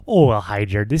Oh, well, hi,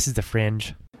 Jared. This is the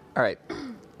Fringe. All right,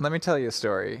 let me tell you a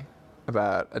story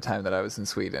about a time that I was in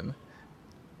Sweden.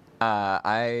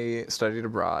 I studied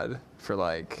abroad for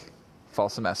like fall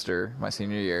semester my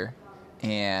senior year,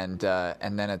 and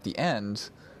then at the end,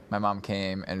 my mom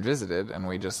came and visited, and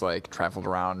we just like traveled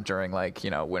around during like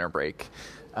winter break.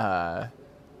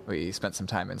 We spent some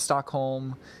time in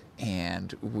Stockholm,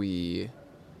 and we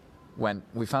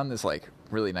found this like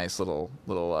really nice little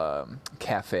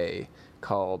cafe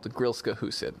called Grillska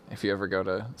Huset. If you ever go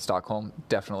to Stockholm,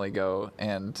 definitely go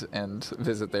and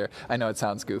visit there. I know it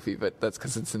sounds goofy, but that's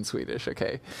because it's in Swedish.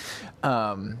 Okay,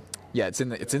 yeah, it's in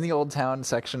the old town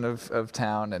section of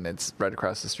town, and it's right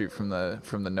across the street from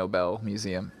the Nobel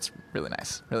Museum. It's really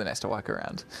nice to walk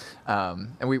around.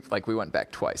 And we went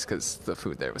back twice because the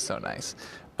food there was so nice.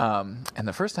 And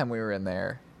the first time we were in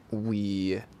there,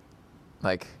 we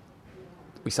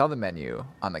saw the menu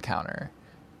on the counter,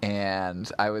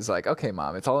 and I was like, okay,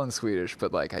 Mom, it's all in Swedish,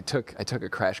 but like I took a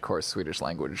crash course Swedish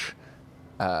language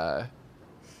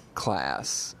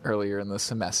class earlier in the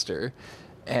semester,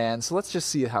 and so let's just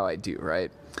see how I do,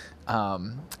 right?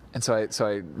 And so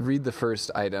I read the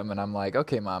first item, and I'm like,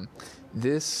 okay, Mom,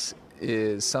 this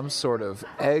is some sort of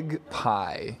egg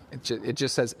pie. It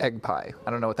just says egg pie. I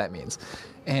don't know what that means.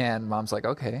 And Mom's like,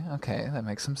 okay, that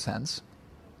makes some sense.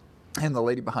 And the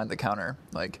lady behind the counter,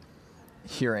 like,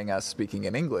 hearing us speaking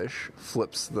in English,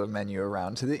 flips the menu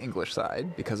around to the English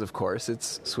side because, of course,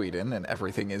 it's Sweden and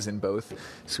everything is in both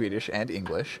Swedish and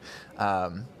English,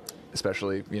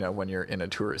 especially, when you're in a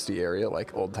touristy area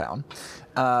like Old Town.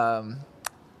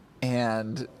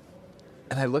 And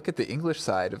I look at the English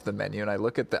side of the menu, and I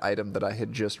look at the item that I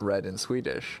had just read in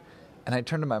Swedish, and I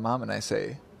turn to my mom and I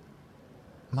say,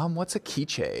 Mom, what's a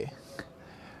quiche?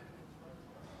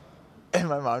 And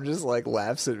my mom just like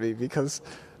laughs at me because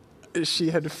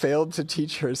she had failed to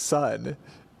teach her son.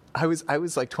 I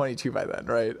was like 22 by then,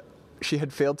 right? She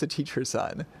had failed to teach her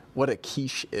son what a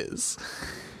quiche is.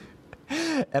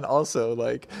 And also,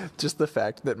 like, just the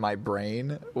fact that my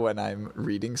brain, when I'm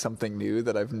reading something new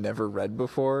that I've never read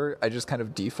before, I just kind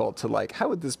of default to, like, how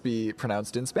would this be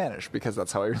pronounced in Spanish? Because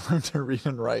that's how I learned to read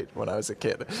and write when I was a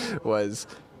kid, was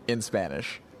in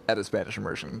Spanish at a Spanish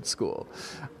immersion school.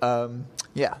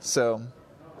 Yeah, so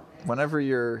whenever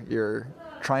you're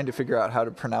trying to figure out how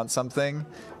to pronounce something,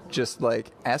 just,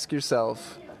 like, ask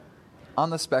yourself, on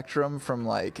the spectrum from,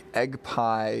 like, egg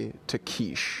pie to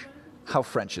quiche, how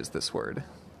French is this word?